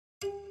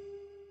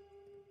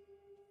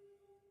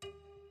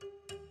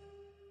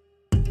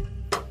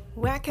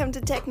Welcome to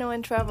Techno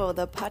and Travel,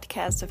 the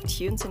podcast of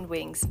Tunes and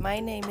Wings.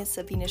 My name is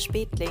Sabine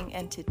Spetling,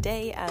 and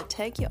today I'll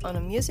take you on a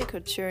musical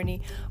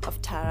journey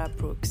of Tara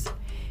Brooks.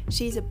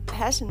 She's a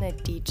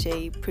passionate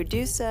DJ,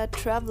 producer,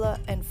 traveler,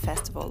 and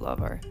festival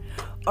lover.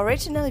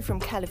 Originally from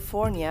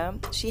California,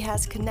 she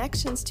has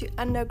connections to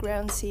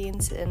underground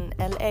scenes in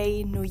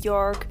LA, New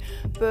York,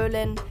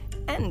 Berlin,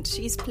 and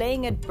she's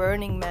playing at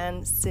Burning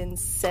Man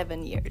since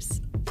 7 years.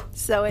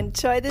 So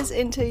enjoy this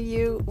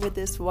interview with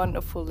this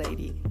wonderful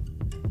lady.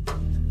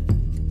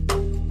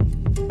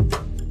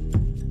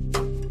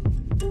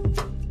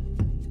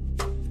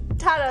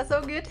 Tara,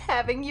 so good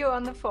having you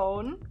on the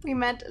phone. We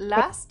met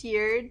last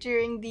year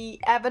during the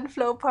Ebb and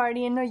Flow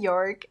party in New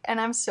York, and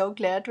I'm so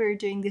glad we're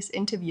doing this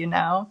interview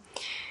now.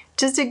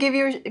 Just to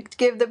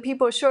give the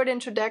people a short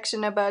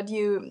introduction about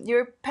you,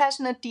 you're a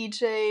passionate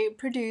DJ,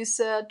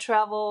 producer,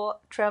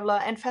 traveler,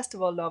 and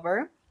festival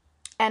lover.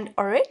 And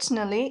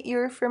originally,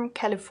 you're from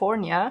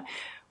California,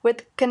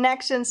 with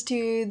connections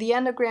to the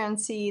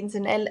underground scenes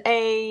in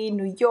LA,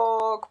 New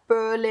York,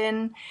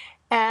 Berlin,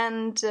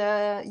 and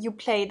you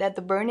played at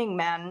the Burning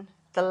Man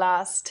the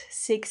last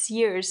 6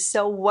 years.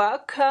 So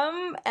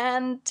welcome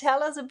and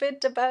tell us a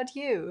bit about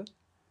you.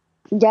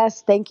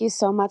 Yes, thank you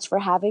so much for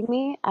having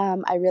me.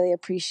 I really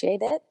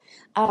appreciate it.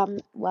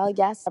 Well,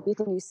 yes,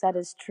 everything you said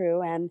is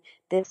true, and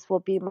this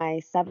will be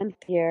my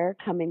 7th year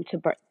coming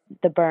to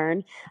the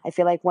Burn. I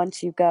feel like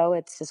once you go,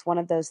 it's just one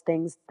of those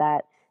things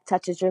that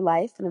touches your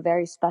life in a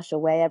very special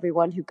way.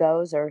 Everyone who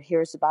goes or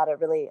hears about it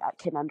really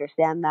can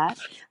understand that.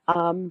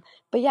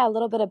 But yeah, a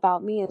little bit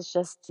about me is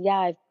just,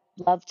 I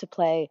love to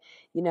play,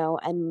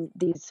 and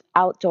these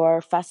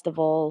outdoor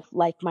festival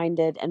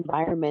like-minded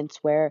environments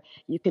where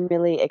you can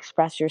really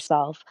express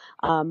yourself.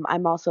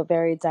 I'm also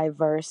very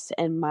diverse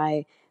in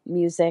my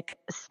music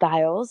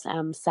styles,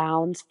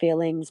 sounds,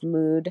 feelings,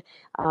 mood.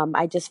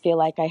 I just feel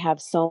like I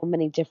have so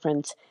many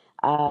different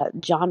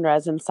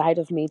genres inside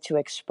of me to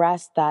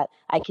express that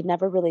I can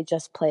never really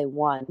just play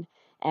one.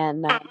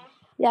 And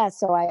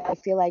so I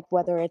feel like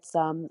whether it's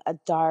a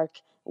dark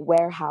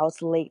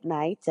warehouse late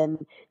night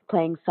and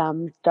playing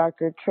some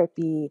darker,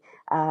 trippy,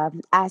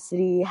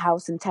 acidy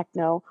house and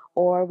techno,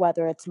 or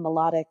whether it's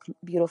melodic,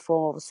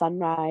 beautiful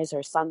sunrise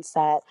or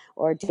sunset,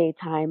 or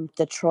daytime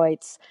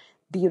Detroit's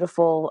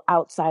beautiful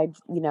outside,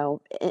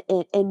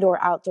 indoor,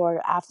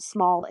 outdoor,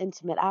 small,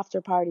 intimate after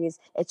parties.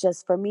 It's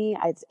just, for me,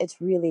 it's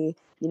really,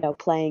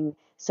 playing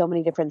so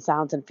many different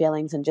sounds and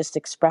feelings and just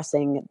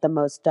expressing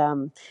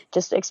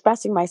just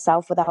expressing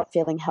myself without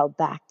feeling held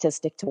back to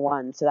stick to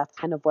one. So that's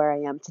kind of where I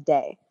am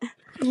today.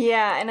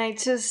 Yeah, and I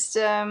just,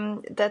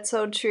 that's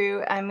so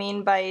true. I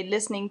mean, by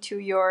listening to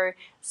your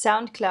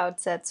SoundCloud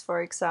sets,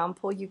 for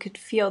example, you could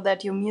feel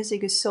that your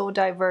music is so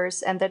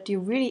diverse and that you're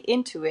really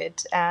into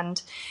it.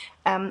 And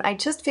I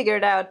just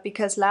figured out,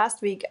 because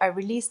last week I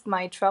released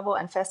my travel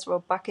and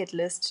festival bucket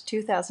list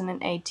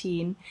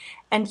 2018,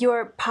 and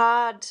you're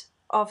part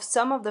of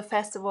some of the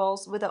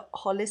festivals with a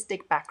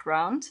holistic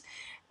background.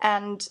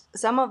 And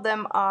some of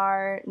them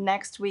are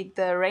next week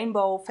the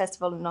Rainbow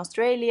Festival in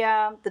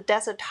Australia, the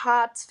Desert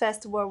Hearts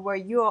Festival, where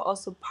you are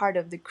also part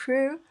of the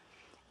crew,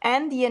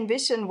 and the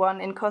Envision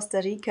one in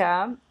Costa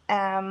Rica.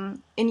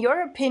 In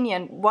your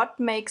opinion, what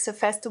makes a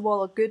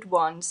festival a good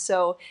one?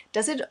 So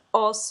does it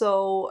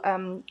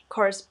also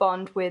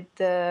correspond with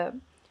the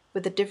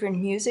different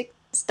music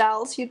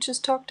styles you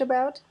just talked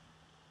about?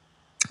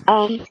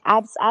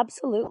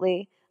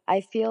 Absolutely. I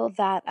feel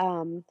that,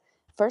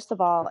 first of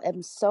all,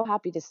 I'm so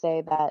happy to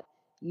say that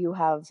you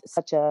have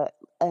such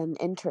an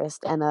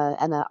interest and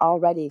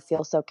already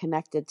feel so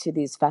connected to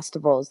these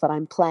festivals that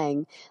I'm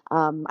playing.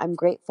 I'm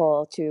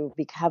grateful to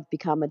have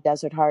become a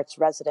Desert Hearts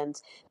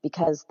resident,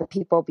 because the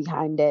people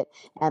behind it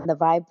and the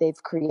vibe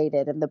they've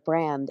created and the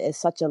brand is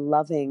such a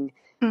loving,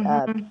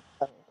 Mm-hmm.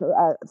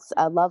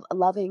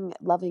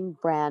 loving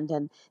brand,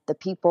 and the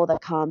people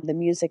that come, the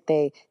music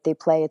they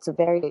play, it's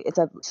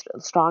a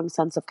strong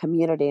sense of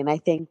community, and I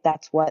think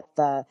that's what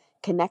the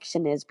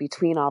connection is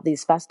between all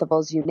these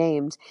festivals you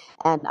named.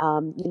 And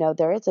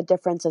there is a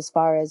difference as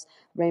far as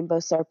Rainbow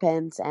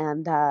Serpent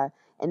and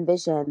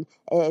Envision.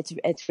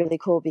 It's really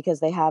cool because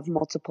they have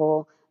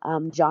multiple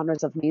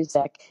genres of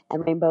music,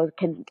 and Rainbow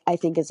I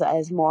think is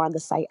more on the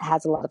site,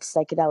 has a lot of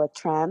psychedelic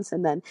trance,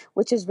 and then,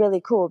 which is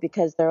really cool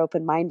because they're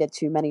open-minded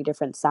to many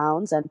different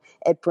sounds, and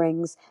it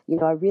brings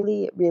a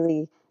really,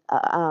 really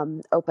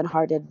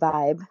open-hearted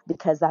vibe,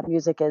 because that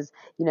music is,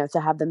 to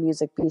have the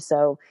music be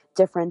so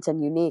different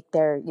and unique,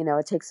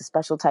 it takes a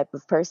special type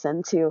of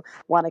person to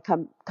want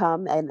to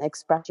come and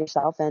express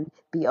yourself and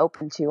be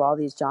open to all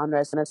these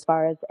genres. And as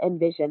far as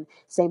Envision,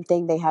 same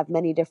thing. They have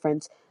many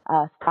different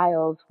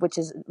styles, which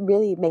is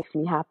really makes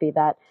me happy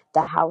that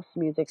the house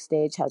music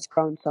stage has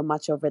grown so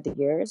much over the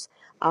years.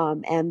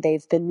 And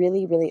they've been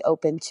really, really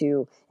open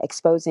to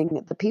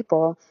exposing the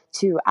people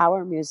to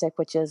our music,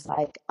 which is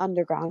like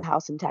underground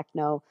house and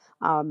techno,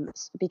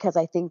 because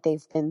I think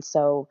they've been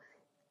so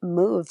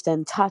moved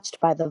and touched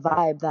by the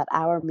vibe that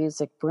our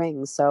music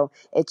brings. So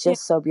it's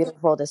just so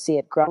beautiful to see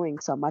it growing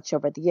so much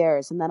over the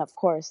years. And then, of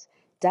course,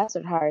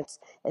 Desert Hearts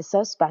is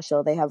so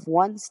special. They have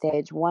one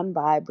stage, one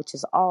vibe, which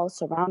is all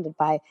surrounded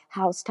by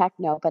house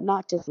techno, but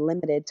not just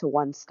limited to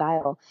one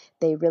style.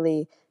 They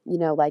really,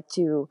 like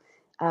to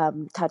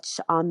touch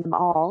on them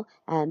all.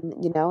 And,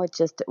 it's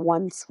just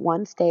one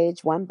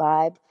stage, one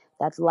vibe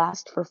that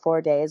lasts for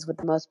 4 days with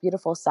the most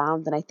beautiful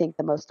sound. And I think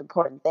the most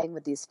important thing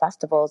with these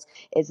festivals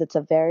is it's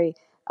a very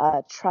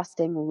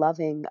trusting,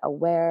 loving,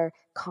 aware,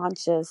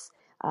 conscious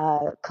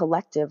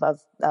collective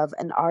of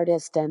an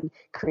artist and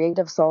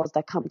creative souls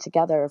that come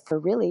together for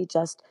really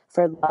just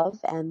for love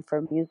and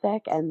for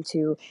music and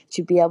to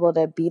be able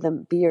to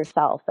be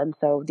yourself. And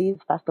so these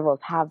festivals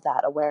have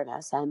that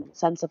awareness and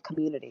sense of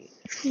community.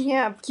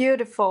 Yeah,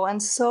 beautiful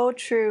and so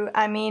true.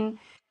 I mean,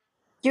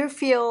 you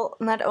feel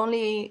not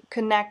only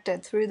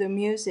connected through the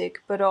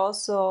music, but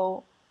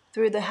also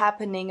through the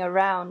happening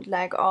around,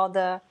 like all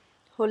the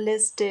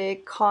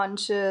holistic,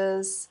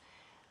 conscious,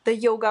 the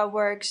yoga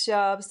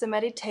workshops, the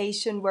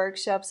meditation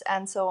workshops,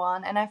 and so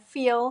on. And I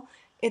feel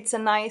it's a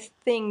nice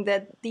thing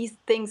that these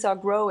things are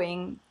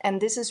growing.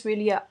 And this is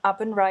really a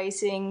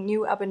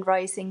new up and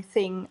rising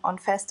thing on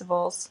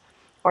festivals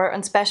or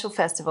on special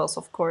festivals,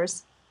 of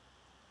course.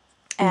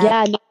 And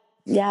Yeah, no,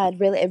 yeah,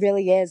 it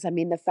really is. I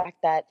mean, the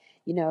fact that,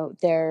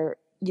 they're,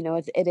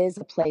 it is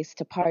a place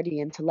to party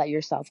and to let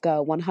yourself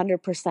go.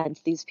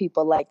 100% these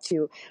people like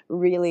to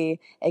really,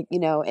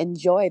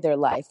 enjoy their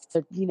life.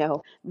 So,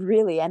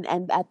 really, and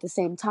at the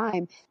same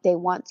time, they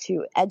want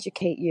to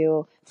educate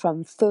you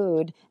from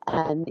food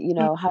and,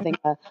 having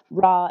a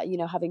raw,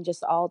 having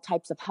just all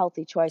types of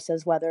healthy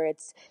choices, whether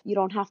it's, you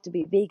don't have to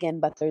be vegan,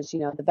 but there's,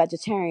 the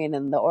vegetarian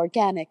and the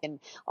organic and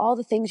all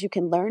the things you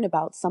can learn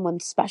about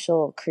someone's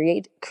special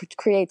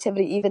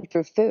creativity, even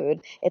through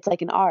food. It's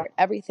like an art.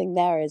 Everything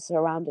there is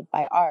surrounded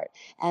by art.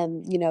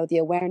 And, the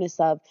awareness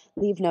of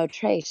leave no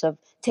trace, of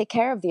take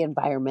care of the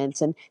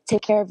environment and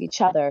take care of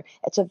each other.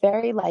 It's a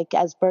very, like,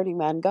 as Burning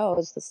Man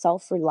goes, the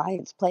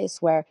self-reliance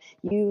place where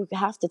you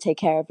have to take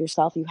care of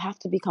yourself. You have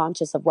to be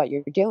conscious of what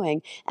you're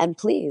doing. And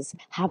please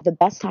have the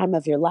best time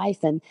of your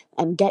life and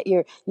get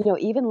your,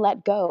 even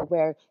let go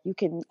where you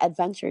can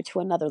adventure to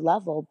another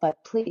level.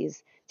 But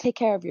please take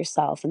care of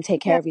yourself and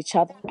take care yeah, of each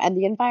other and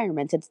the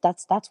environment.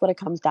 That's what it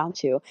comes down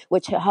to,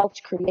 which helps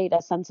create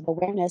a sense of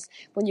awareness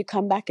when you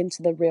come back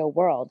into the real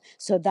world.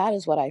 So that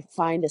is what I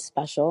find is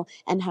special,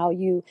 and how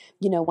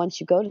once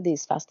you go to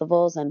these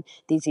festivals and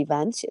these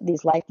events,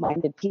 these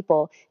like-minded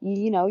people,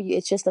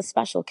 it's just a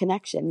special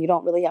connection. You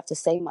don't really have to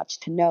say much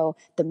to know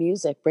the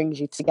music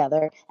brings you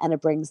together, and it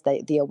brings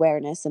the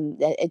awareness,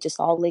 and it just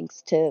all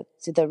links to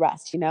the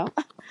rest.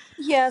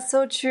 yeah,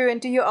 so true.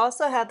 And do you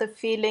also have the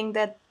feeling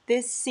that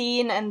this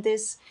scene and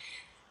this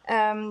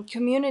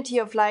community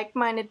of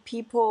like-minded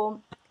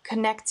people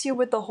connects you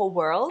with the whole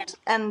world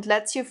and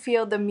lets you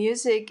feel the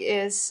music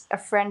is a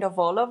friend of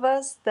all of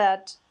us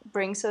that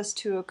brings us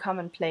to a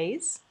common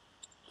place?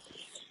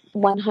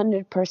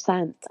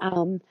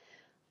 100%.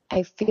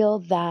 I feel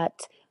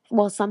that,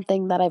 well,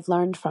 something that I've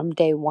learned from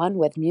day one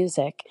with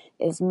music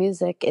is,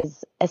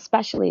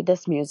 especially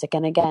this music.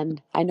 And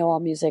again, I know all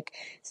music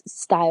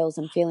styles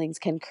and feelings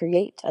can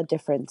create a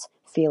different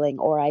feeling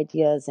or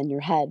ideas in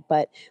your head.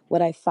 But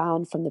what I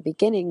found from the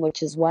beginning,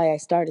 which is why I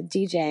started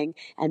DJing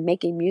and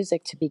making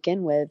music to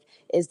begin with,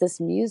 is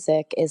this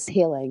music is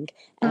healing.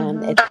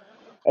 And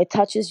Mm-hmm. it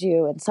touches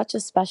you in such a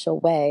special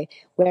way,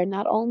 where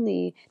not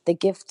only the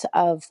gift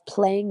of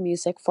playing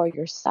music for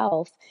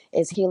yourself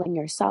is healing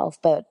yourself,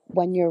 but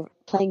when you're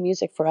playing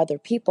music for other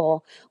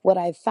people, what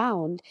I've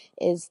found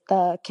is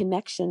the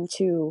connection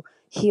to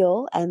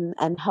heal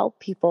and help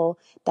people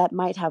that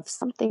might have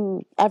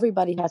something.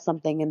 Everybody has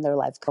something in their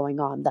life going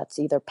on that's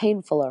either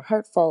painful or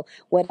hurtful,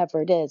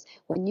 whatever it is.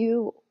 When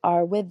you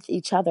are with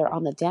each other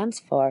on the dance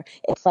floor,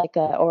 it's like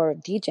or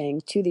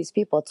DJing to these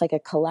people, it's like a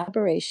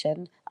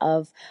collaboration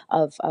of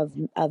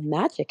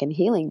magic and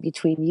healing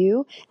between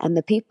you and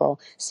the people.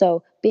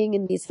 So being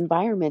in these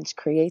environments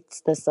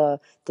creates this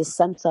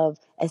sense of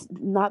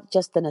not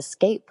just an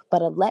escape,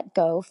 but a let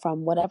go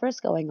from whatever's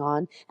going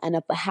on, and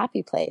a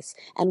happy place.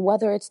 And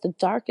whether it's the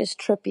darkest,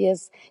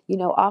 trippiest,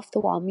 off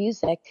the wall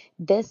music,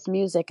 this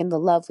music and the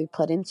love we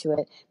put into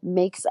it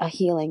makes a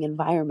healing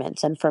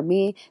environment. And for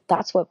me,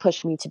 that's what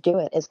pushed me to do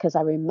it, is because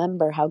I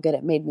remember how good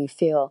it made me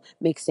feel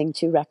mixing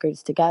two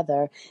records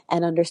together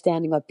and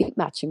understanding what beat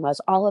matching was.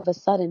 All of a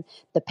sudden,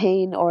 the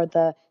pain or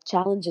the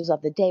challenges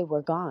of the day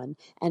were gone.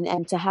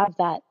 And to have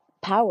that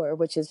power,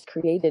 which is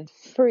created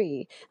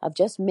free of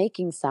just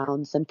making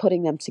sounds and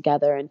putting them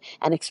together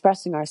and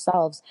expressing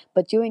ourselves,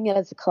 but doing it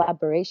as a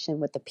collaboration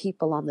with the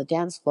people on the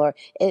dance floor,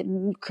 it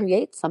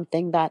creates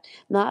something that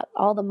not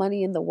all the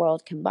money in the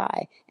world can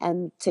buy.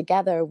 And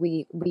together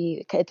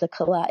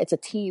it's a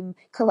team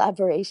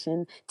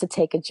collaboration to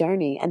take a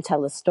journey and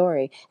tell a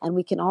story, and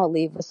we can all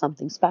leave with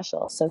something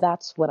special. So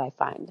that's what I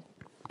find.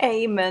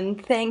 Amen.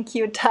 Thank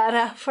you,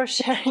 Tara, for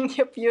sharing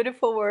your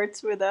beautiful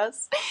words with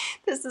us.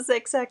 This is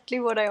exactly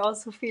what I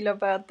also feel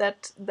about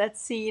that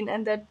scene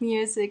and that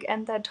music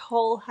and that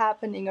whole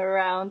happening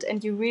around.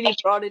 And you really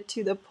brought it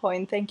to the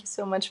point. Thank you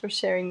so much for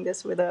sharing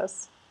this with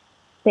us.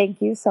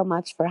 Thank you so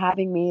much for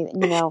having me.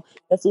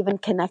 Just even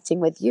connecting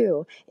with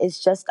you is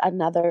just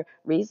another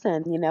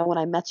reason. When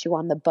I met you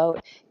on the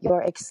boat,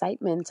 your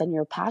excitement and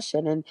your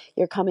passion, and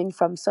you're coming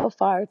from so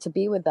far to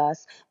be with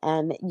us,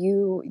 and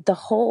the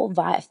whole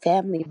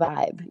family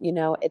vibe,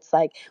 it's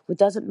like it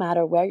doesn't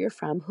matter where you're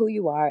from, who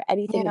you are,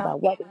 anything Yeah.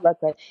 about what we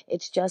look like.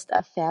 It's just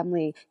a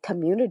family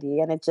community,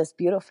 and it's just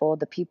beautiful,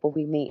 the people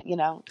we meet.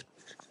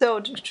 So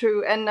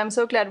true. And I'm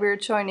so glad we're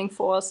joining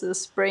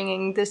forces,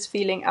 bringing this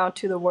feeling out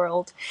to the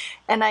world.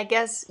 And I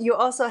guess you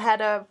also had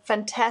a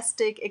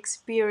fantastic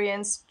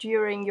experience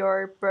during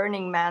your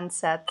Burning Man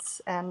sets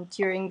and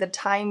during the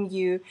time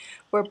you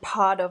were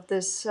part of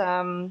this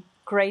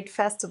great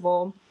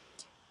festival.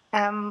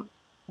 Um,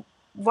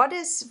 what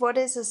is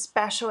a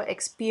special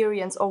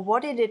experience, or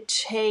what did it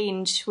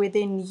change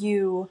within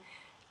you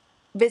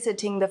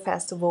visiting the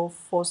festival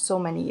for so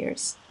many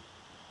years?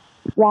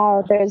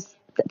 Wow,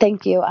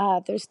 thank you.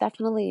 There's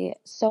definitely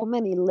so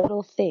many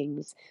little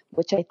things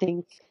which I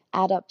think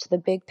add up to the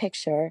big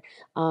picture.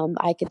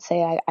 I could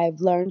say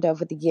I've learned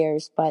over the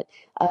years, but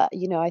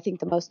I think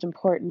the most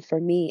important for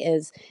me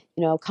is,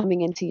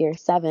 coming into year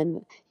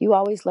 7, you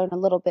always learn a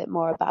little bit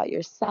more about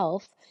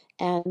yourself.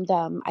 And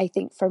I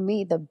think for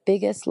me, the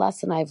biggest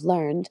lesson I've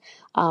learned,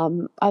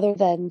 other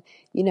than,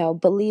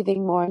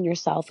 believing more in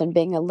yourself and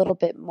being a little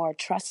bit more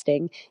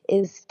trusting,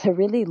 is to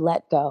really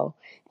let go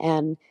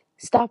and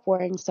stop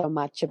worrying so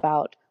much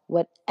about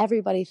what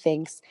everybody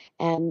thinks,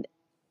 and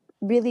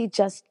really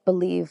just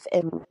believe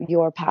in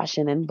your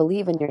passion and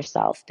believe in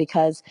yourself,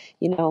 because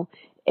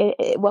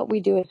what we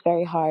do is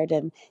very hard,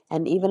 and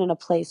even in a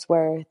place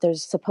where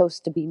there's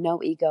supposed to be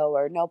no ego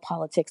or no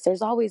politics,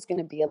 there's always going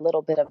to be a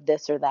little bit of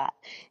this or that.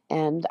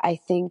 And I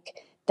think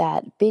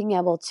that being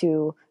able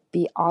to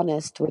be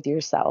honest with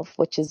yourself,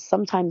 which is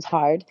sometimes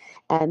hard,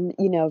 and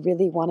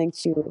really wanting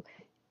to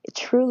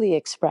truly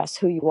express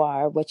who you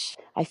are, which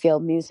I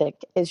feel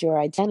music is your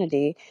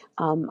identity,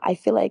 I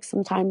feel like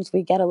sometimes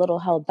we get a little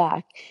held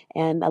back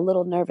and a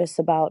little nervous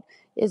about,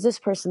 is this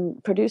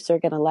producer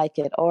going to like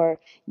it? Or,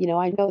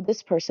 I know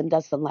this person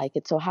doesn't like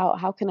it. So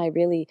how can I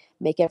really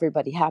make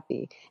everybody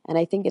happy? And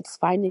I think it's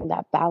finding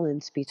that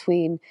balance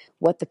between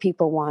what the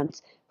people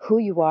want, who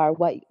you are,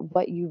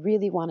 what you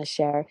really want to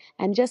share,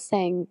 and just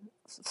saying,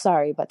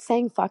 sorry, but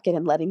saying fuck it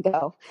and letting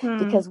go. Hmm.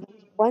 Because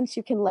once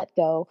you can let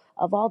go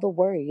of all the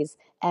worries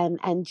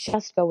and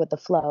just go with the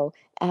flow,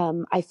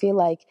 I feel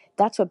like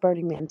that's what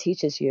Burning Man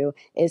teaches you,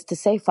 is to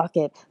say fuck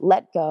it,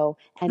 let go,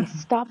 and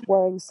stop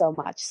worrying so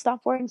much.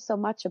 Stop worrying so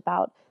much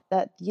about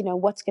that,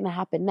 what's going to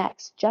happen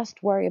next.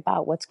 Just worry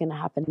about what's going to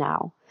happen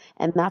now.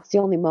 And that's the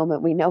only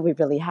moment we know we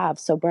really have.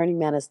 So Burning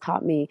Man has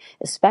taught me,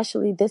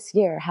 especially this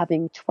year,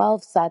 having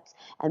 12 sets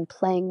and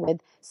playing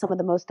with some of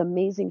the most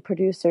amazing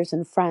producers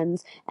and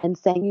friends, and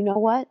saying, you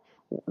know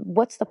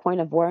what's the point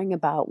of worrying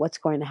about what's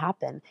going to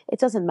happen? It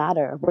doesn't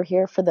matter. We're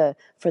here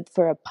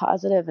for a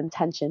positive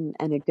intention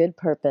and a good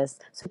purpose.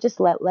 So just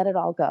let it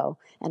all go.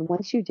 And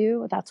once you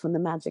do, that's when the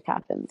magic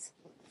happens.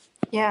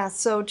 Yeah,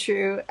 so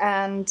true.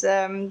 And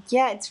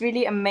yeah, it's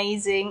really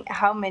amazing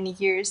how many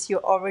years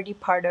you're already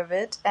part of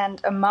it.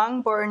 And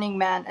among Burning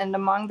Man and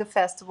among the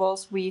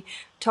festivals we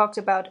talked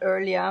about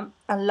earlier,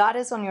 a lot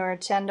is on your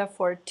agenda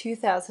for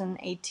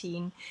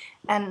 2018.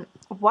 And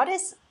what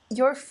is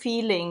your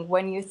feeling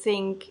when you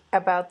think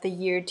about the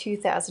year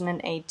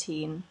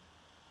 2018?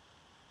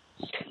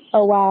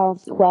 Oh, wow.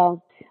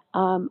 Well,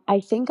 I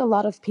think a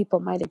lot of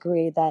people might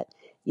agree that,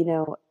 you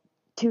know,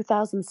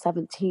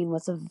 2017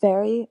 was a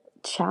very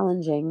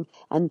challenging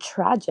and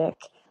tragic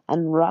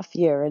and rough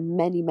year in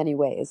many, many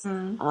ways.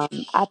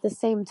 Mm. At the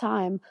same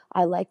time,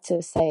 I like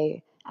to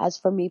say, as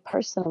for me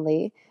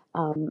personally,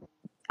 um,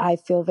 I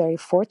feel very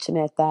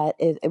fortunate that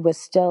it was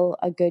still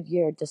a good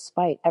year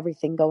despite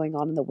everything going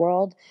on in the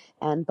world.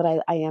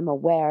 But I am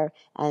aware,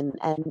 and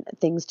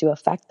things do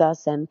affect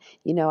us. And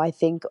I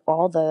think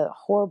all the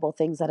horrible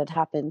things that had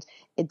happened,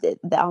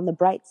 on the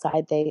bright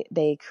side,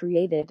 they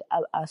created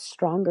a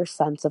stronger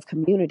sense of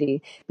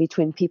community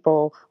between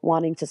people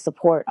wanting to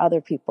support other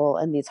people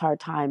in these hard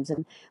times.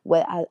 And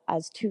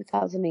as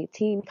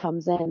 2018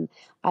 comes in,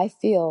 I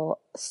feel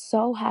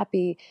so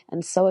happy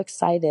and so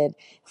excited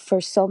for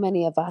so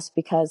many of us,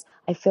 because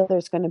I feel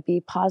there's going to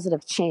be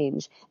positive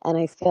change, and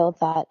I feel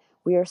that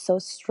we are so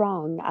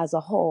strong as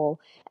a whole,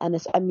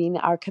 and I mean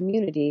our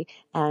community,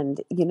 and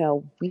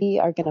we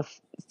are going to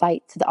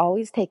fight to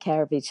always take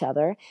care of each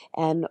other,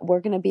 and we're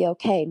going to be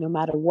okay no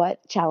matter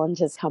what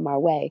challenges come our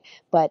way.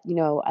 But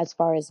as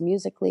far as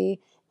musically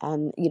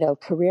and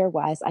career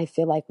wise, I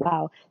feel like,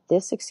 wow,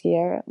 this 6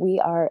 year we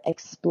are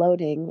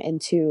exploding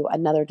into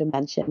another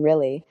dimension,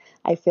 really.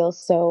 I feel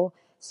so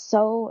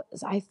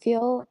I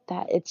feel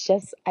that it's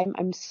just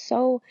I'm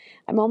so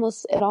I'm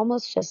almost it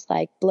almost just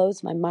like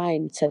blows my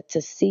mind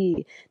to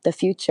see the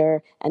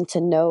future, and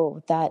to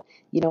know that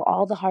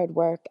all the hard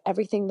work,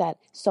 everything that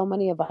so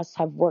many of us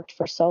have worked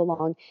for so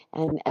long,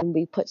 and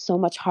we put so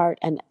much heart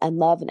and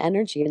love and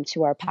energy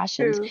into our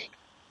passions, True.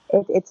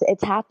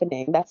 It's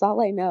happening. That's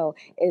all I know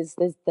is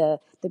the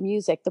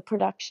music, the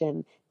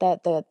production,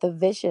 the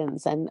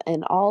visions,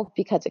 and all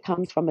because it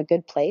comes from a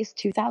good place.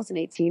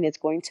 2018 is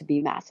going to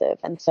be massive,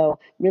 and so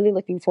really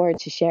looking forward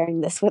to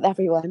sharing this with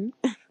everyone.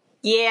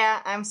 Yeah,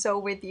 I'm so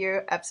with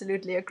you.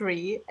 Absolutely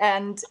agree.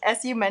 And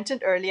as you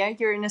mentioned earlier,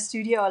 you're in a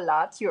studio a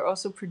lot. You're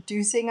also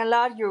producing a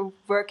lot. You're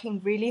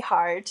working really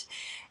hard.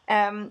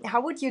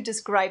 How would you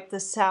describe the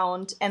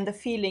sound and the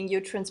feeling you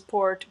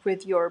transport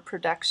with your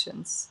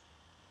productions?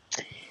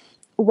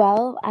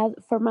 Well, as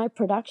for my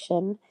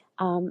production,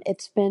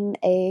 it's been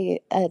a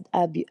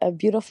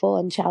beautiful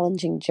and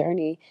challenging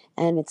journey,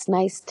 and it's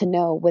nice to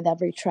know with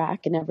every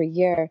track and every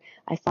year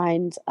I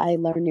find I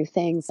learn new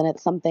things, and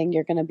it's something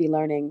you're going to be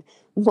learning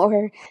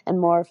more and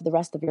more for the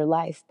rest of your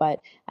life.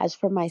 But as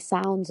for my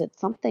sounds, it's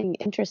something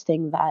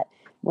interesting that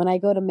when I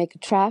go to make a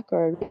track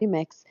or a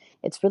remix,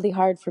 it's really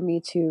hard for me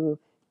to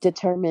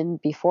determine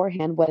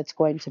beforehand what it's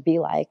going to be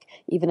like,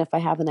 even if I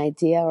have an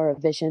idea or a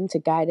vision to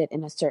guide it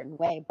in a certain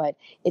way. But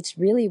it's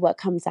really what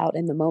comes out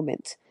in the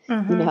moment. You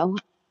Mm-hmm. know,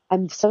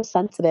 I'm so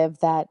sensitive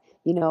that,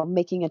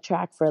 making a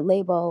track for a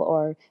label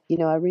or,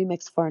 a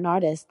remix for an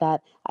artist,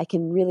 that I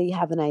can really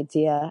have an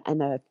idea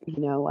and a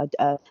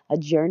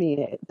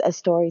journey, a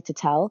story to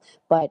tell.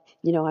 But,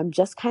 I'm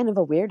just kind of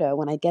a weirdo.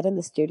 When I get in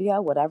the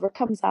studio, whatever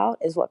comes out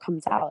is what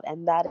comes out.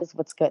 And that is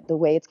what's good, the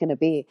way it's going to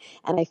be.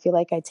 And I feel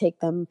like I take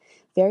them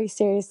very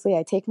seriously.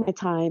 I take my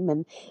time,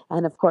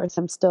 and of course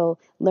I'm still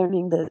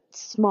learning the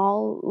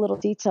small little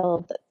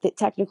detail, the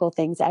technical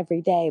things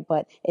every day.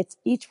 But it's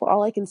each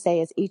all I can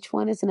say is each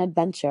one is an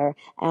adventure,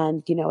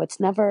 and it's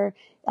never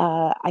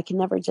I can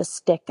never just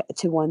stick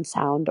to one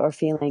sound or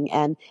feeling.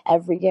 And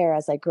every year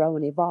as I grow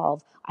and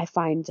evolve, I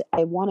find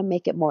I want to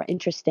make it more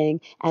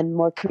interesting and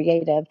more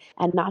creative,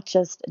 and not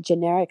just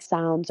generic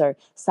sounds or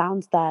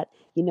sounds that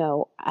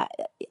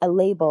a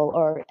label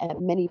or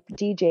many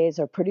DJs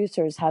or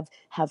producers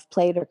have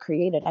played or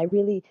created. I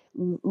really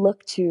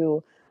look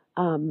to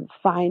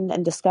find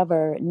and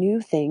discover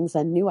new things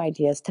and new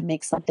ideas to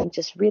make something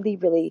just really,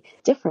 really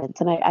different.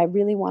 And I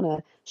really want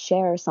to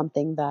share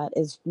something that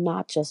is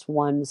not just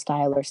one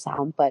style or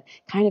sound, but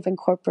kind of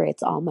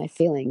incorporates all my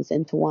feelings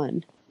into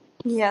one.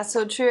 Yeah,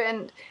 so true.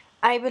 And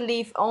I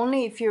believe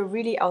only if you're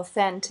really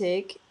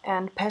authentic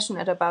and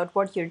passionate about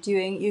what you're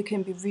doing, you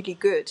can be really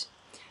good.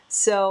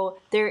 So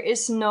there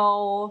is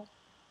no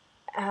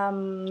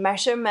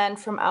measurement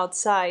from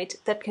outside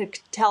that could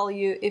tell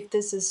you if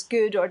this is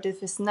good or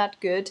this is not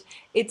good.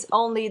 It's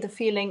only the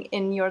feeling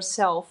in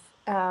yourself,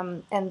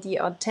 and the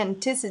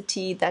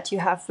authenticity that you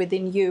have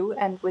within you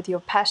and with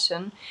your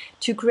passion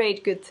to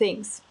create good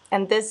things.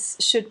 And this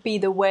should be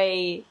the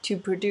way to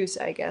produce,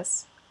 I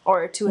guess,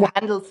 or to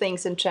handle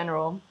things in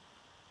general.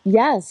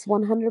 Yes,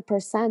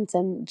 100%.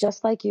 And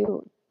just like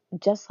you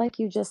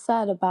just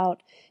said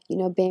about,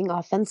 being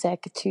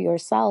authentic to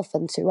yourself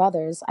and to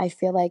others, I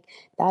feel like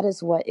that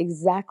is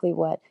exactly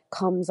what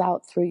comes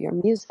out through your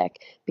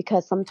music.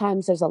 Because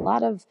sometimes there's a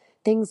lot of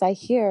things I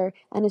hear,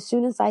 and as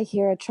soon as I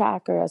hear a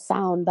track or a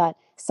sound that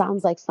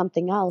sounds like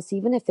something else,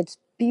 even if it's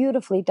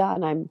beautifully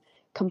done, I'm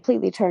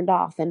completely turned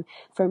off. And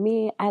for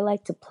me, I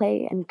like to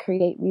play and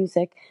create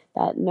music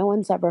that no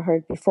one's ever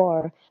heard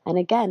before. And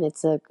again,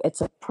 it's a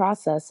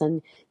process,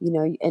 and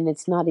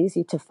it's not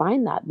easy to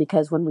find that,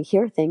 because when we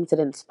hear things, it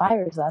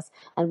inspires us,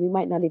 and we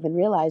might not even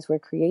realize we're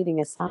creating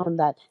a sound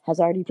that has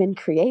already been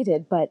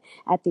created. But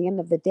at the end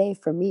of the day,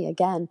 for me,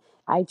 again,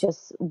 I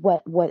just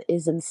what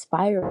is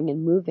inspiring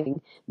and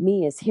moving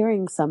me is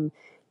hearing some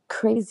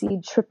crazy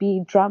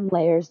trippy drum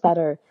layers that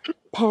are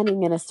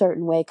panning in a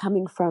certain way,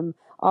 coming from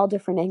all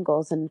different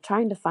angles, and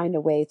trying to find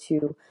a way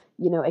to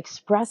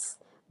express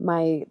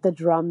the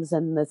drums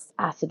and this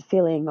acid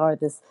feeling, or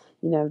this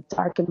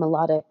dark and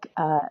melodic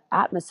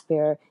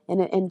atmosphere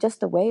in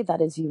just a way that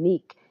is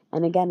unique.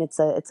 And again, it's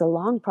a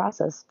long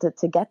process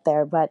to get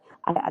there, but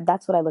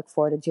that's what I look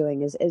forward to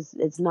doing,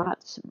 is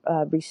not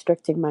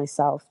restricting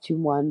myself to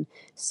one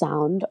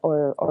sound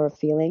or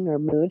feeling or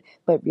mood,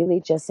 but really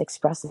just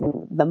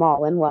expressing them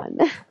all in one.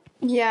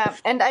 Yeah,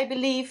 and I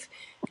believe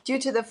due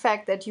to the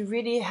fact that you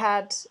really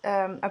had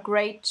a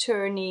great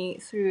journey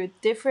through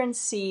different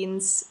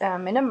scenes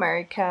in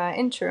America,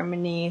 in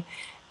Germany,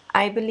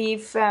 I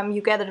believe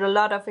you gathered a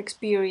lot of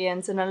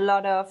experience and a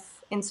lot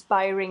of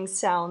inspiring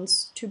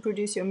sounds to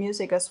produce your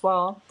music as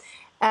well.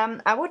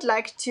 I would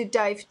like to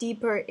dive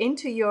deeper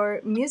into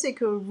your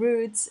musical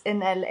roots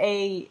in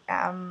LA.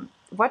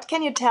 What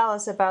can you tell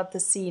us about the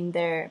scene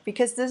there?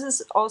 Because this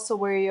is also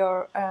where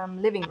you're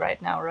living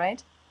right now,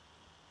 right?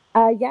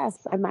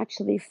 Yes, I'm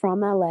actually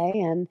from LA,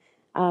 and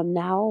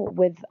now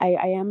I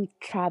am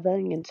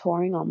traveling and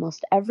touring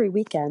almost every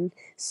weekend.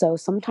 So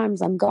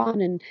sometimes I'm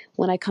gone, and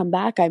when I come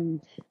back,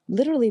 I'm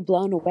literally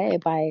blown away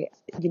by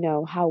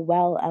how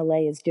well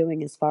LA is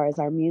doing as far as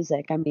our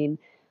music. I mean,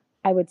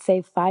 I would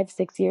say 5,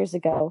 6 years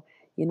ago,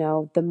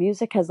 the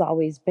music has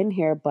always been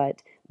here,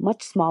 but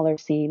much smaller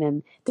scene.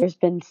 And there's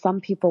been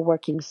some people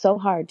working so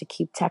hard to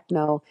keep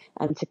techno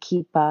and to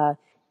keep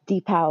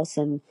deep house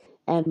and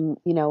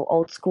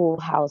old school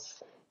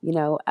house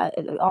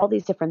all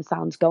these different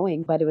sounds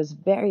going, but it was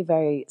very,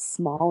 very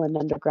small and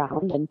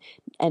underground,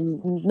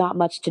 and not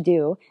much to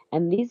do.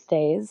 And these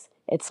days,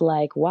 it's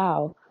like,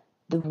 wow,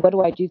 what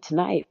do I do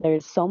tonight?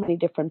 There's so many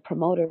different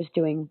promoters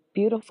doing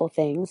beautiful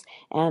things,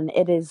 and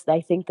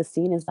I think the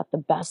scene is at the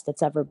best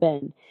it's ever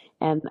been.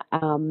 And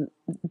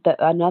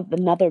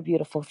another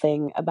beautiful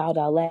thing about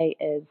LA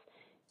is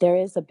there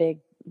is a big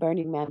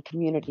Burning Man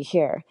community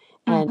here,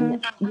 and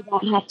Mm-hmm. you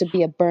don't have to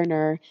be a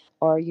burner,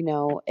 or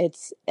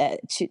it's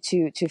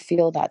to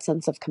feel that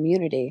sense of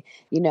community.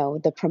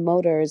 The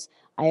promoters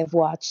I have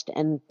watched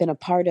and been a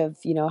part of,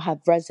 have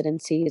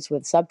residencies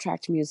with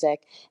Subtract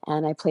Music,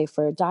 and I play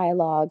for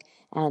Dialogue,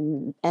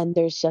 and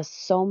there's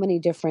just so many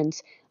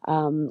different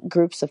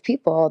groups of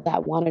people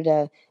that wanted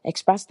to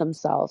express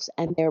themselves,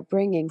 and they're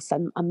bringing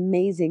some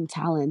amazing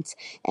talent.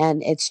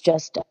 And it's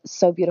just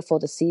so beautiful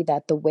to see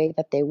that the way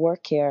that they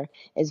work here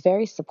is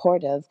very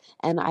supportive.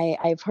 And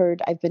I've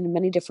been in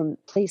many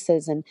different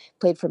places and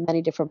played for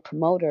many different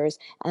promoters,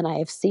 and I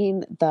have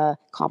seen the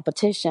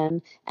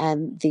competition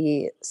and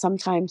the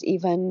sometimes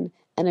even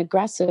an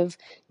aggressive,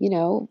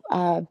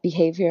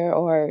 behavior,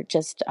 or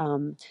just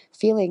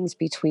feelings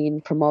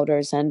between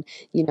promoters. And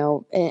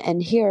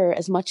and here,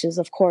 as much as,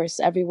 of course,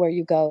 everywhere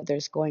you go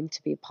there's going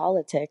to be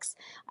politics,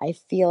 I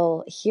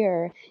feel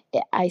here,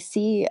 I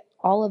see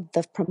all of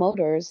the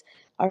promoters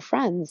are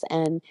friends,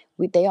 and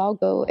they all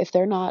go, if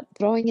they're not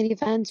throwing an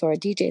event or a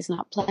DJ is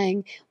not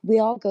playing, we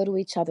all go to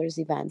each other's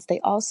events.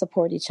 They all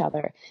support each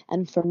other,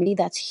 and for me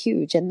that's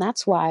huge. And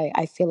that's why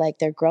I feel like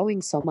they're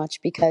growing so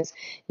much, because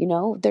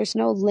there's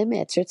no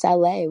limits. It's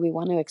LA. We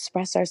want to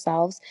express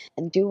ourselves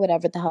and do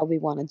whatever the hell we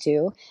want to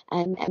do,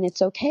 and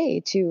it's okay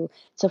to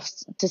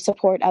to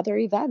support other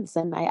events.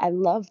 And I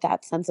love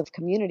that sense of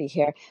community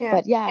here. Yeah.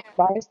 But yeah, as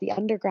far as the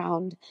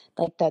underground,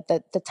 like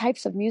the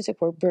types of music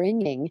we're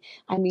bringing,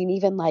 I mean,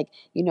 even like,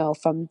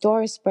 from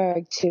Dorisberg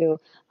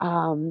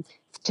um,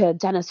 to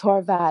Dennis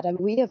Horvath, I mean,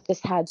 we have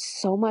just had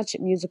so much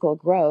musical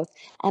growth.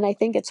 And I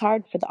think it's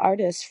hard for the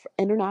artists, for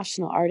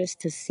international artists,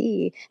 to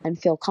see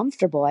and feel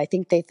comfortable. I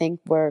think they think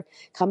we're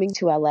coming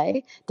to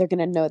LA, they're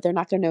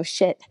not going to know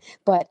shit.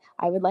 But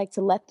I would like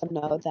to let them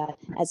know that,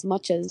 as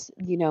much as,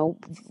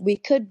 we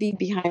could be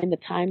behind the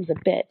times a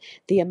bit,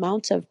 the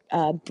amount of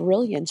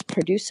brilliant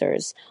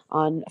producers,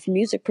 on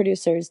music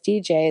producers,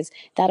 DJs,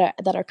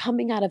 that are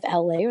coming out of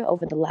LA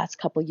over the last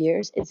couple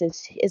years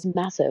is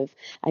massive.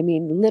 I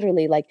mean,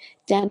 literally, like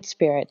Dance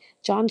Spirit,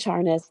 John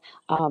Charnes.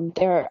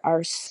 There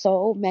are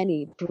so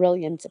many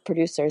brilliant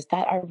producers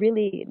that are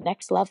really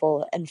next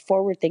level and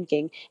forward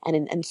thinking,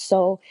 and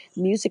so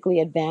musically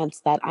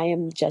advanced, that I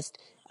am just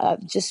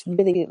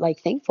really like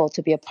thankful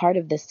to be a part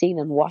of this scene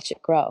and watch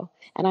it grow.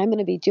 And I'm going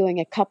to be doing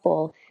a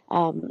couple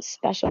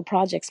special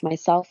projects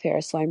myself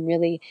here, so I'm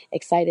really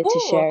excited to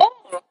Ooh, share.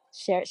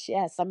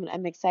 Yes,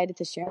 I'm excited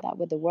to share that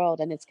with the world,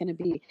 and it's going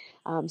to be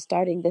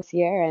starting this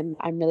year, and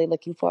I'm really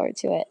looking forward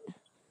to it.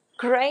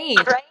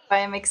 great. I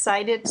am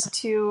excited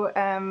to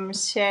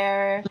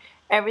share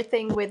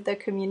everything with the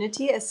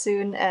community as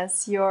soon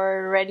as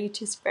you're ready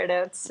to spread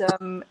out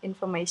some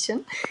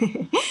information.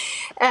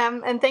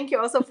 And thank you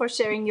also for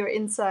sharing your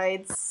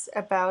insights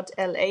about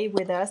LA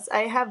with us.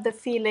 I have the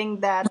feeling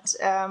that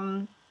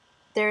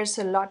there's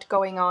a lot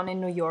going on in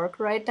New York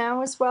right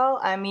now as well.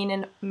 I mean,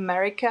 in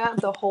America,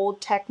 the whole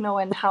techno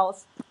and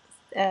house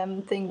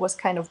thing was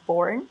kind of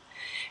born.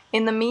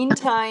 In the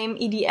meantime,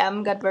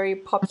 EDM got very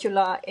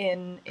popular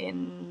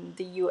in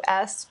the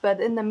US,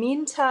 but in the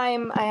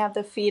meantime, I have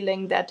the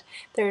feeling that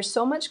there's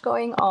so much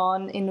going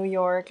on in New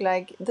York,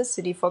 like the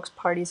City Fox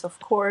parties, of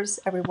course,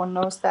 everyone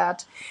knows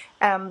that,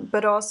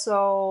 but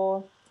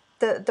also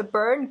the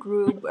Burn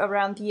group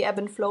around the Ebb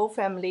and Flow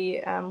family,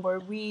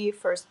 where we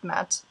first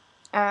met.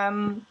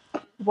 Um,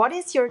 what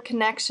is your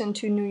connection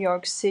to New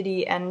York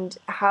City, and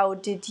how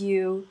did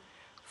you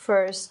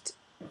first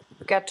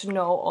get to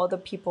know all the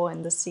people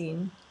in the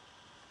scene?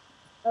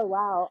 Oh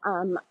wow.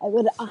 I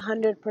would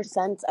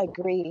 100%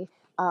 agree.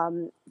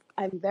 I'm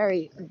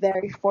very,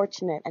 very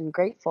fortunate and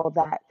grateful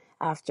that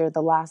after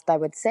the last, I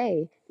would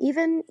say,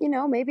 even,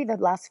 maybe the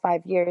last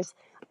 5 years,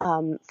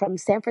 from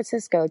San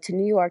Francisco to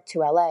New York to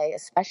LA,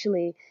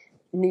 especially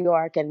New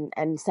York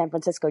and San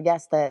Francisco,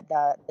 yes,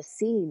 the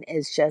scene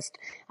is just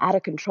out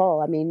of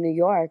control. I mean, New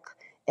York,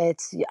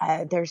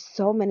 there's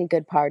so many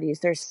good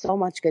parties, there's so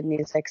much good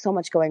music, so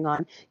much going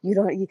on.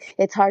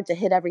 It's hard to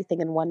hit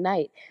everything in one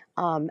night.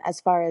 As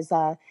far as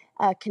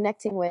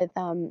connecting with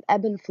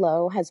Ebb and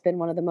Flow has been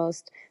one of the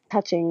most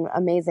touching,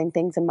 amazing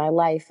things in my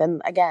life.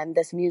 And again,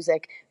 this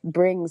music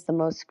brings the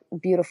most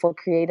beautiful,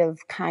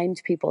 creative, kind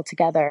people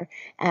together.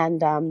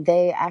 And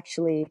they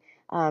actually,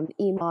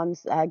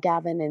 Iman's,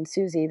 Gavin and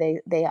Susie,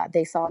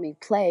 they saw me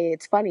play.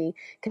 It's funny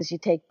because you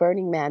take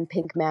Burning Man,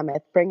 Pink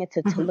Mammoth, bring it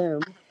to Mhm.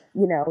 Tulum,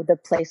 the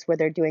place where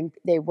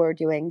they were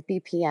doing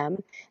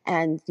BPM,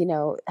 and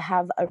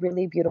have a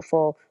really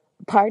beautiful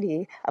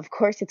party, of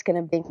course it's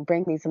going to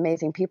bring these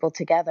amazing people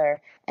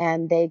together.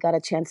 And they got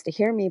a chance to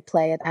hear me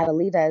play at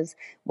Adelita's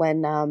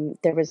when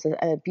there was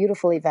a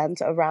beautiful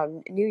event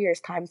around New Year's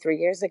time 3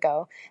 years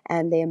ago.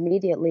 And they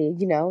immediately,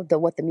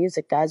 what the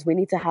music does, we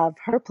need to have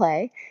her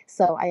play.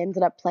 So I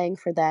ended up playing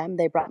for them.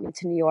 They brought me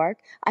to New York.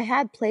 I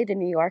had played in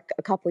New York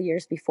a couple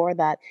years before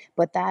that,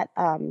 but that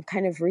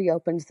kind of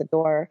reopens the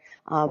door.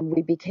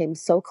 We became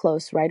so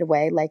close right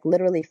away, like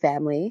literally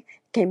family.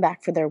 Came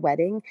back for their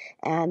wedding,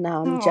 and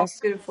Oh,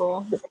 just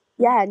beautiful.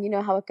 yeah, and you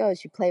know how it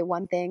goes. You play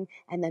one thing,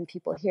 and then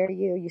people hear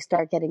you. You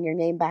start getting your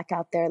name back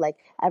out there. Like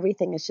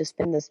everything has just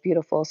been this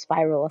beautiful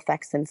spiral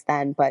effect since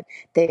then. But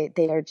they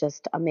are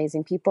just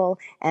amazing people,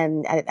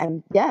 and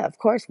yeah, of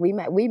course we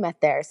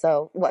met there.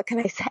 So what can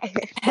I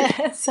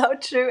say? So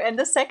true. And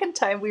the second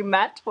time we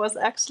met was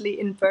actually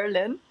in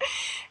Berlin.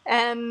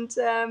 And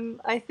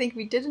I think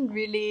we didn't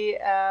really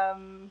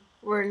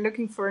were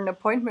looking for an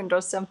appointment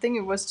or something.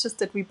 It was just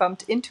that we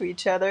bumped into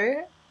each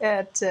other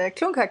at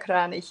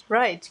Klunkerkranich,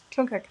 right?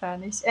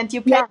 Klunkerkranich. And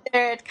you played Yeah.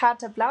 there at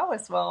Kater Blau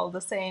as well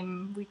the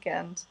same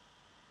weekend.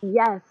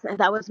 Yes, and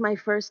that was my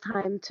first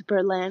time to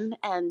Berlin,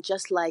 and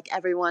just like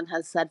everyone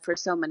has said for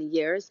so many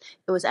years,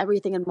 it was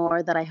everything and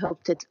more that I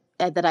hoped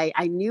that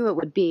I knew it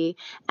would be.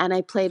 And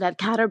I played at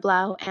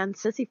Katerblau and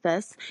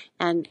Sisyphus,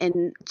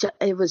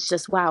 it was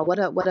just wow, what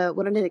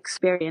an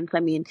experience. I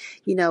mean,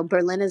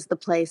 Berlin is the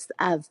place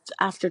of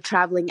after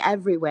traveling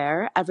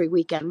everywhere every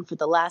weekend for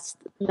the last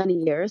many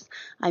years.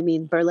 I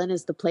mean, Berlin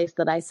is the place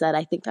that I said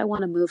I think I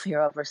want to move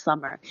here over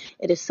summer.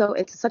 It's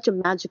such a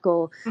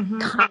magical,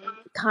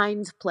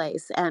 kind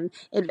place, and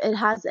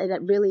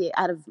it really,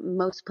 out of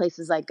most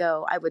places I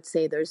go, I would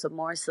say there's a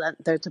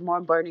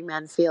more Burning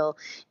Man feel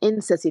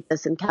in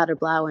Sisyphus and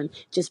Katerblau, and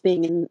just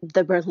being in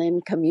the Berlin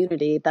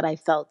community that I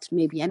felt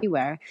maybe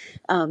anywhere.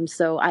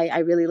 So I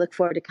really look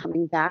forward to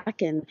coming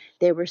back, and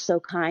they were so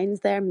kind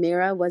there.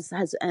 Mira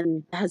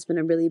has been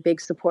a really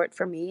big support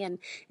for me,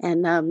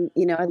 and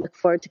I look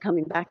forward to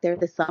coming back there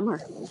this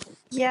summer.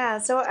 Yeah,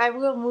 so I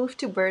will move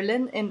to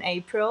Berlin in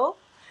April.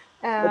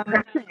 Well,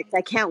 perfect.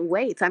 I can't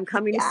wait. I'm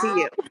coming to see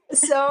Yeah. you.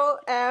 So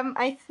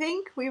I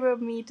think we will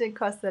meet in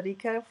Costa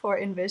Rica for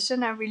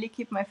Envision. I really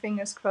keep my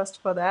fingers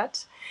crossed for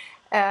that.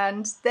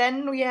 And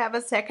then we have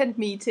a second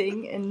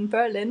meeting in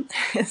Berlin.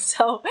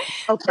 So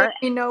Oh, let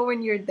me know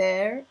when you're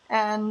there.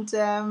 And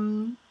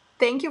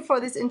thank you for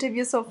this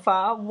interview so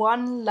far.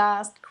 One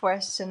last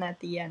question at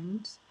the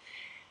end.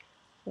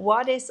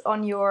 What is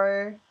on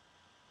your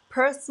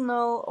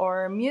personal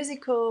or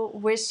musical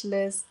wish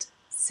list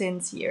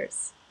since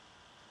years?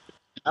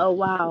 Oh,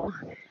 wow.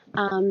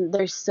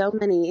 There's so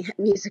many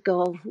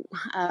musical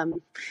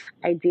um,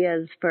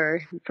 ideas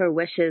for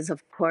wishes,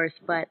 of course,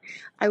 but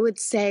I would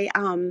say,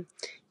 I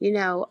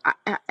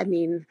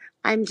mean,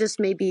 I'm just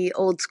maybe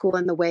old school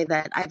in the way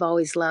that I've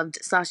always loved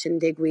Sasha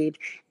Digweed,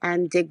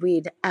 and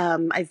Digweed.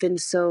 I've been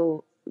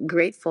so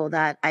grateful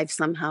that I've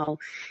somehow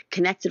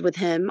connected with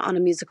him on a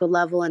musical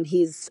level, and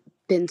he's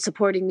been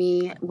supporting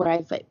me where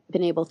I've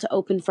been able to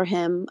open for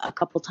him a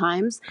couple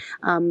times.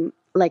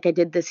 Like I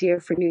did this year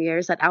for New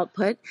Year's at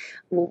Output.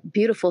 Well,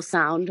 beautiful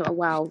sound. Oh,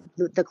 wow.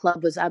 The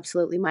club was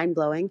absolutely mind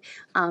blowing.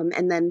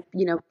 And then,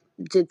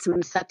 did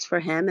some sets for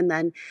him. And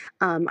then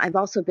I've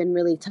also been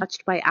really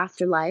touched by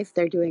Afterlife.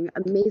 They're doing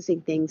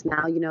amazing things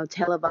now.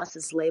 Tale of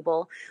Us's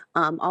label.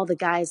 All the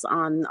guys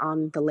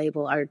on the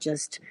label are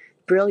just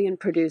brilliant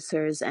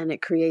producers, and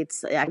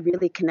I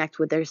really connect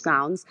with their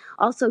sounds.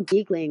 Also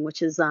Giegling,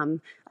 which is a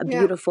Yeah.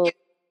 beautiful.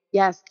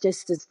 Yes,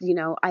 just as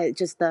I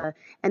just the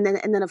and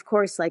then of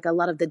course, like a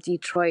lot of the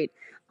Detroit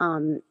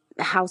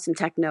house and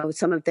techno,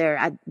 some of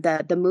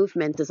the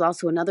movement is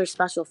also another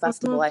special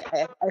festival.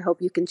 I hope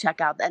you can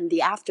check out, and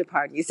the after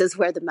parties is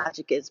where the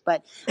magic is.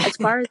 But as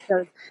far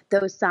as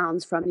those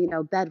sounds from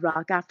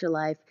Bedrock,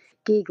 Afterlife,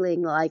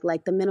 Giggling,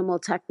 like the minimal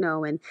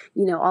techno, and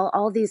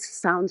all these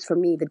sounds, for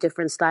me, the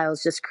different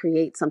styles just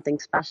create something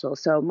special.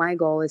 So my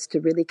goal is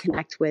to really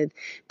connect with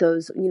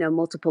those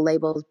multiple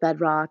labels,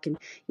 Bedrock, and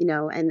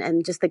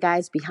and just the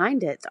guys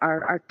behind it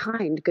are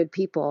kind, good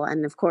people,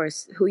 and of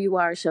course who you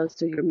are shows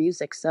through your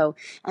music. So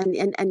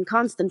and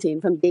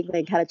Constantine from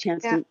Giggling, had a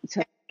chance Yeah.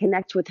 to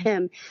connect with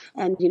him,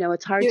 and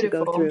it's hard to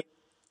go Beautiful. through.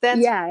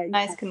 That's Yeah, a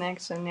nice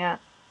connection. Yeah.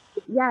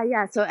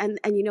 yeah. So and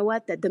you know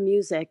what, the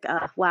music,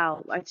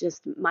 wow, are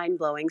just mind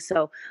blowing.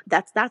 So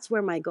that's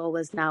where my goal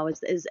is now,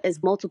 is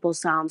multiple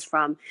sounds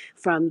from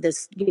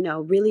this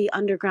really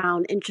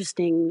underground,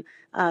 interesting,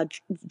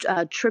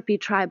 trippy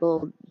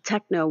tribal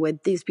techno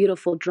with these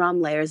beautiful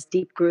drum layers,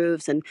 deep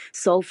grooves, and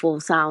soulful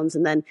sounds,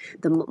 and then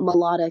the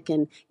melodic,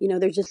 and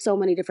there's just so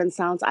many different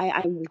sounds.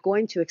 I'm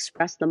going to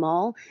express them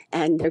all,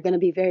 and they're going to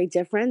be very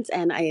different,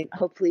 and I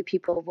hopefully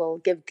people will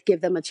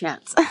give them a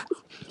chance.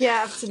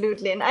 Yeah,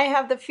 absolutely. And I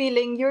have the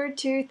feeling your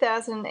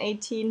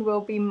 2018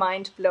 will be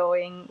mind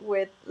blowing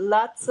with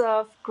lots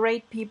of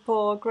great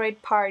people,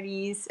 great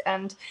parties,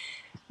 and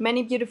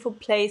many beautiful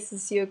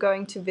places you're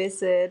going to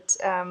visit.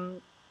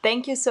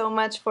 Thank you so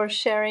much for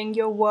sharing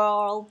your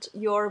world,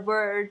 your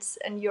words,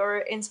 and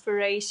your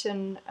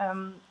inspiration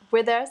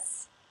with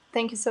us.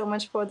 Thank you so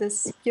much for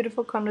this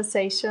beautiful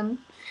conversation.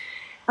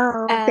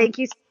 Oh, And thank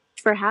you so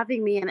much for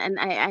having me, and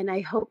I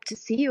hope to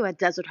see you at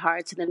Desert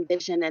Hearts and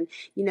Envision. And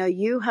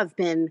you have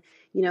been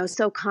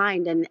so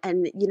kind,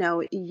 and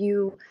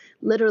you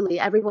literally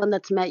everyone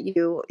that's met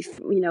you,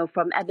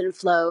 from Ebb and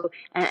Flow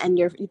and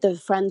the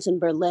friends in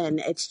Berlin.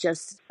 It's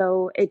just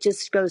so it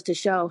just goes to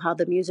show how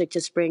the music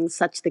just brings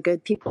such the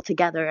good people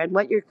together, and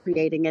what you're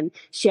creating and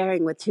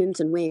sharing with Tunes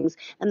and Wings.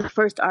 And the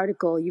first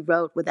article you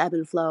wrote with Ebb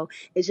and Flow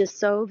is just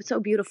so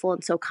beautiful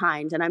and so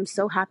kind. And I'm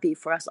so happy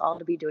for us all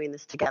to be doing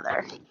this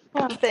together.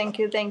 oh, thank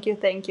you, thank you,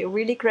 thank you.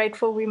 Really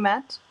grateful we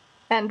met,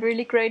 and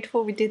really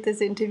grateful we did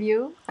this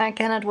interview. I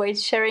cannot wait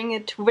sharing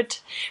it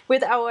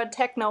with our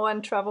techno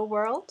and travel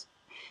world.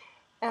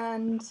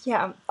 And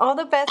yeah, all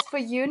the best for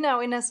you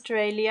now in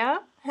Australia.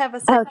 Have a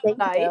safe Oh, thank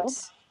you.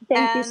 flight,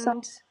 Thank you so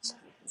and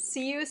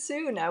see you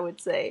soon, I would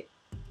say.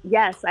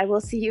 Yes, I will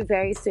see you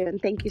very soon.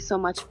 Thank you so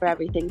much for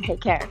everything.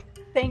 Take care.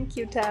 Thank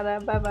you, Tara.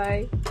 Bye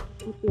bye.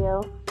 Thank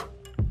you.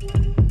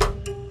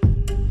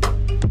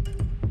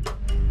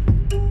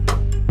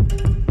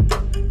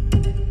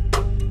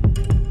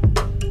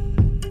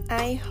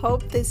 I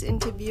hope this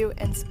interview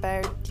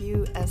inspired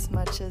you as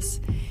much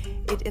as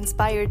it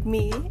inspired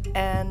me,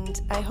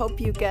 and I hope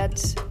you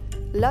get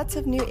lots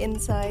of new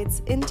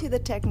insights into the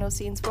techno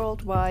scenes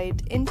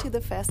worldwide, into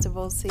the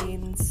festival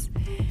scenes.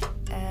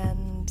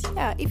 And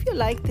yeah, if you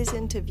like this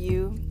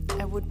interview,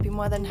 I would be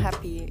more than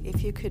happy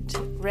if you could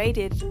rate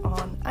it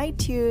on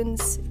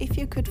iTunes, if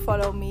you could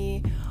follow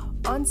me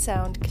on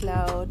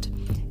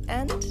SoundCloud,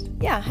 and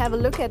yeah, have a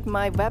look at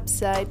my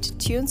website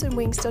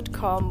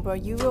tunesandwings.com, where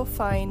you will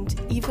find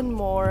even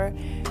more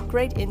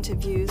great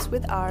interviews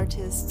with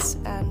artists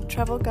and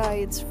travel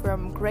guides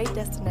from great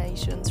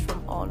destinations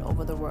from all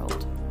over the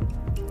world.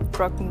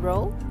 Rock and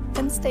roll,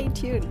 and stay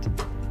tuned.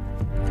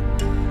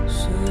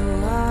 So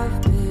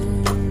I've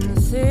been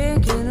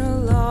thinking